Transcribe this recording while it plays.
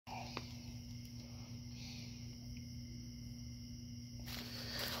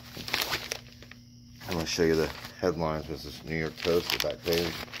going to show you the headlines. This is New York Post, the back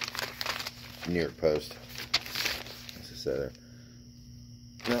page. New York Post. What's it say there?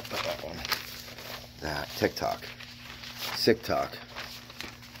 No, not that one. That. TikTok. TikTok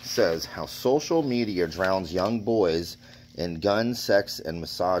says how social media drowns young boys in gun, sex, and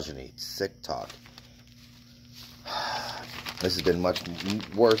misogyny. TikTok. This has been much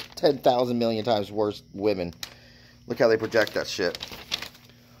worse. 10,000 million times worse. Women. Look how they project that shit.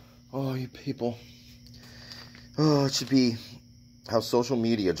 Oh, you people. Oh, it should be how social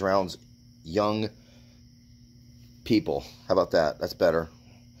media drowns young people. How about that? That's better.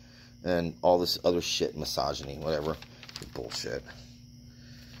 And all this other shit, misogyny, whatever. Bullshit.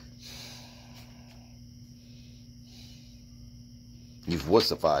 You've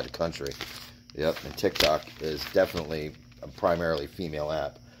wussified the country. Yep, and TikTok is definitely a primarily female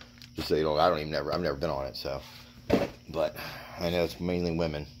app. Just so you know, I've never been on it, so. But I know it's mainly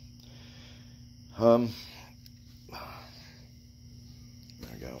women. There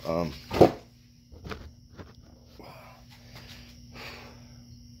we go.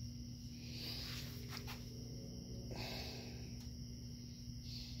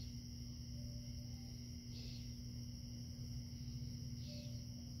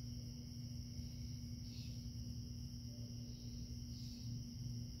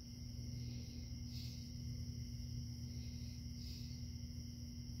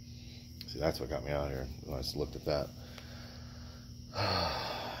 See, that's what got me out here when I just looked at that.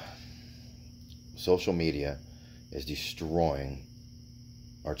 Social media is destroying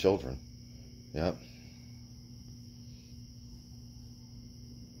our children. Yep.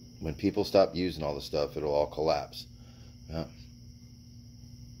 When people stop using all this stuff, it'll all collapse. Yep.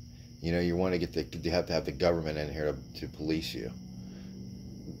 You know, you want to get you have to have the government in here to police you.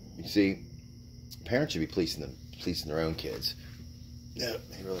 You see, parents should be policing their own kids. Yeah,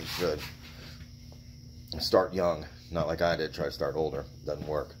 they really should. Start young, not like I did. Try to start older. Doesn't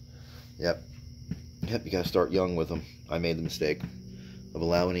work. Yep. Yep. You gotta start young with them. I made the mistake of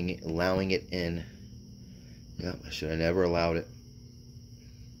allowing it in. Yep. I should have never allowed it.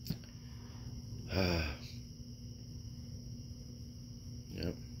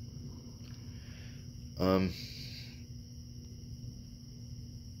 Yep.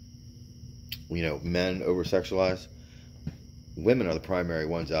 You know, men over-sexualize. Women are the primary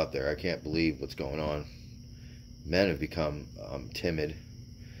ones out there. I can't believe what's going on. Men have become timid,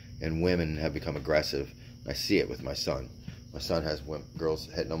 and women have become aggressive. I see it with my son. My son has girls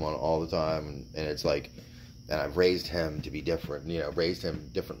hitting him on all the time, and it's like, and I've raised him to be different. You know, raised him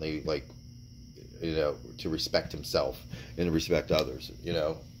differently, like, you know, to respect himself and to respect others. You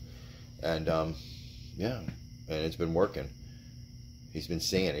know, and yeah, and it's been working. He's been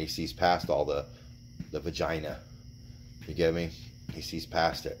seeing it. He sees past all the vagina. You get me? He sees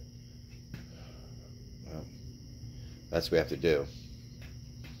past it. Well, that's what we have to do.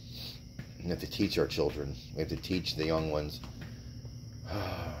 We have to teach our children. We have to teach the young ones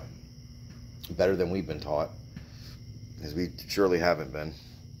better than we've been taught, because we surely haven't been.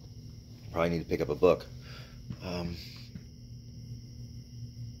 Probably need to pick up a book.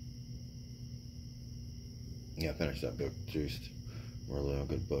 Yeah, finish that book, Juiced. Really a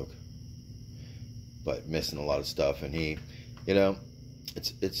good book. But missing a lot of stuff, and he, you know,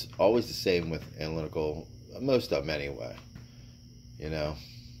 it's always the same with analytical, most of them anyway. You know,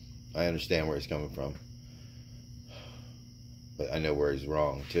 I understand where he's coming from, but I know where he's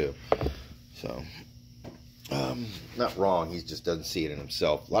wrong too. So, not wrong. He just doesn't see it in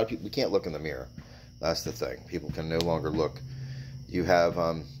himself. A lot of people, we can't look in the mirror. That's the thing. People can no longer look. You have,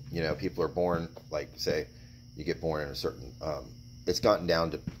 you know, people are born, like, say, you get born in a certain. It's gotten down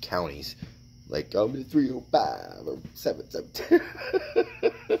to counties. Like, oh, the 305 or 772.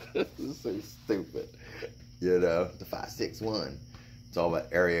 This is so stupid. You know, the 561. It's all about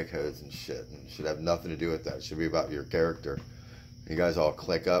area codes and shit. And it should have nothing to do with that. It should be about your character. You guys all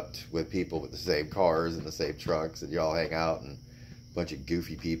click up with people with the same cars and the same trucks, and you all hang out, and a bunch of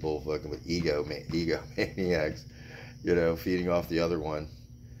goofy people fucking with ego maniacs, you know, feeding off the other one.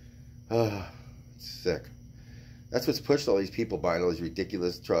 Oh, it's sick. That's what's pushed all these people buying all these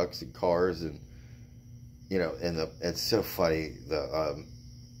ridiculous trucks and cars, and you know, and it's so funny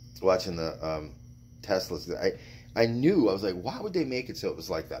watching the Teslas. I knew, I was like, why would they make it so it was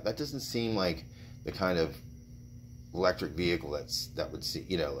like that? That doesn't seem like the kind of electric vehicle that would see,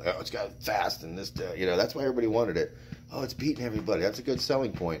 you know, oh, it's got fast and this, you know, that's why everybody wanted it. Oh, it's beating everybody. That's a good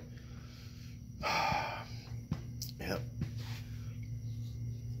selling point. Yeah,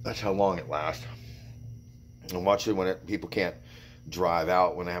 that's how long it lasts. And watch it when people can't drive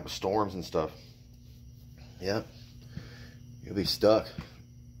out when they have storms and stuff. Yeah, you'll be stuck.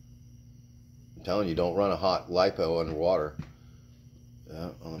 I'm telling you, don't run a hot lipo underwater.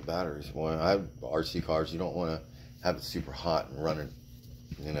 Yeah, on the batteries. Boy, I have RC cars. You don't want to have it super hot and run it,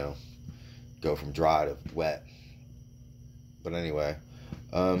 you know, go from dry to wet. But anyway,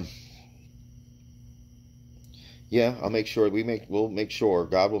 yeah, I'll make sure we'll make sure,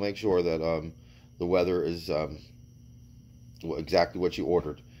 God will make sure that the weather is exactly what you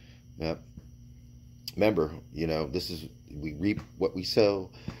ordered. Yep. Remember, you know, we reap what we sow.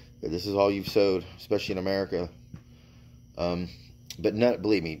 This is all you've sowed, especially in America. But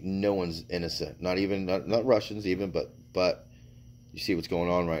believe me, no one's innocent. Not Russians even, but you see what's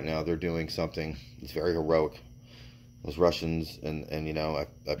going on right now. They're doing something that's very heroic. Those Russians, and you know,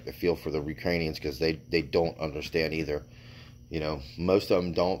 I feel for the Ukrainians, because they don't understand either. You know, most of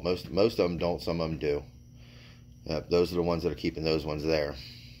them don't. Most of them don't. Some of them do. Those are the ones that are keeping those ones there.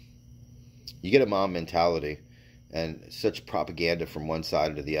 You get a mom mentality, and such propaganda from one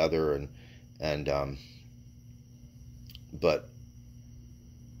side to the other, but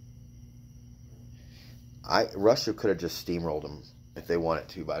Russia could have just steamrolled them if they wanted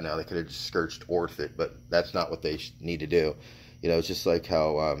to by now. They could have just scorched earth it, but that's not what they need to do. You know, it's just like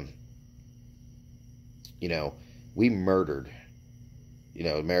how you know, we murdered, you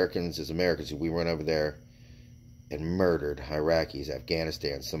know, Americans, we went over there and murdered Iraqis,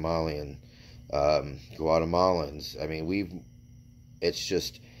 Afghanistan, Somalian, Guatemalans. I mean,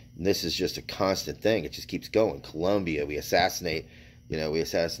 this is just a constant thing. It just keeps going. Colombia, we assassinated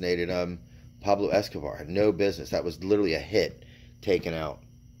Pablo Escobar. Had no business. That was literally a hit taken out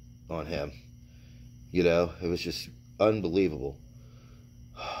on him. You know, it was just unbelievable.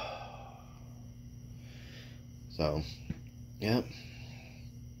 So, yeah.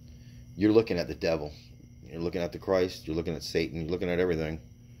 You're looking at the devil. You're looking at the Christ. You're looking at Satan. You're looking at everything.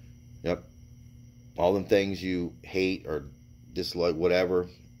 Yep. All them things you hate or dislike, whatever,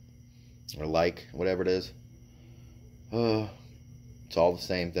 or like, whatever it is. It's all the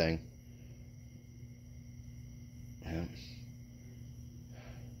same thing. Yeah.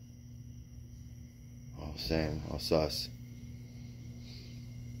 All the same. All sus.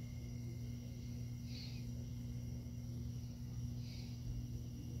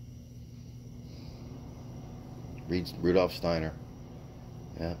 Read Rudolf Steiner.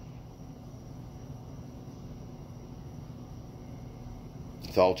 Yeah.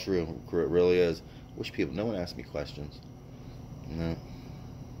 It's all true. It really is. No one asks me questions. No.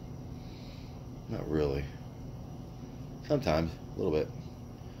 Not really. Sometimes. A little bit.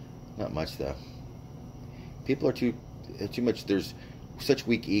 Not much, though. People are too much. There's such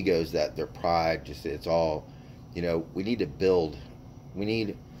weak egos that their pride it's all, you know, we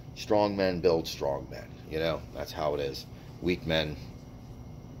need strong men build strong men. You know, that's how it is. Weak men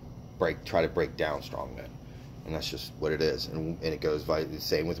try to break down strong men. And that's just what it is. And it goes by the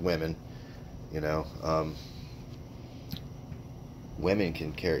same with women. You know, women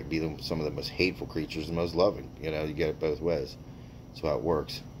can be some of the most hateful creatures, the most loving. You know, you get it both ways. That's how it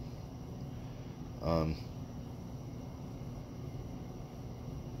works.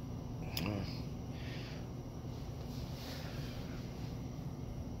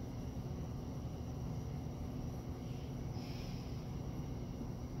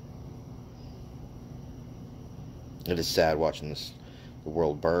 It is sad watching the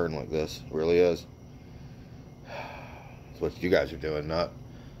world burn like this. It really is. It's what you guys are doing, not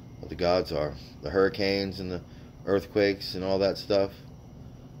what the gods are. The hurricanes and the earthquakes and all that stuff.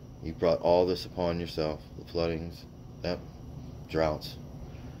 You brought all this upon yourself. The floodings, yep, droughts.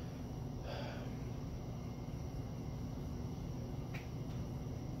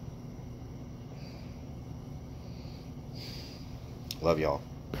 Love y'all.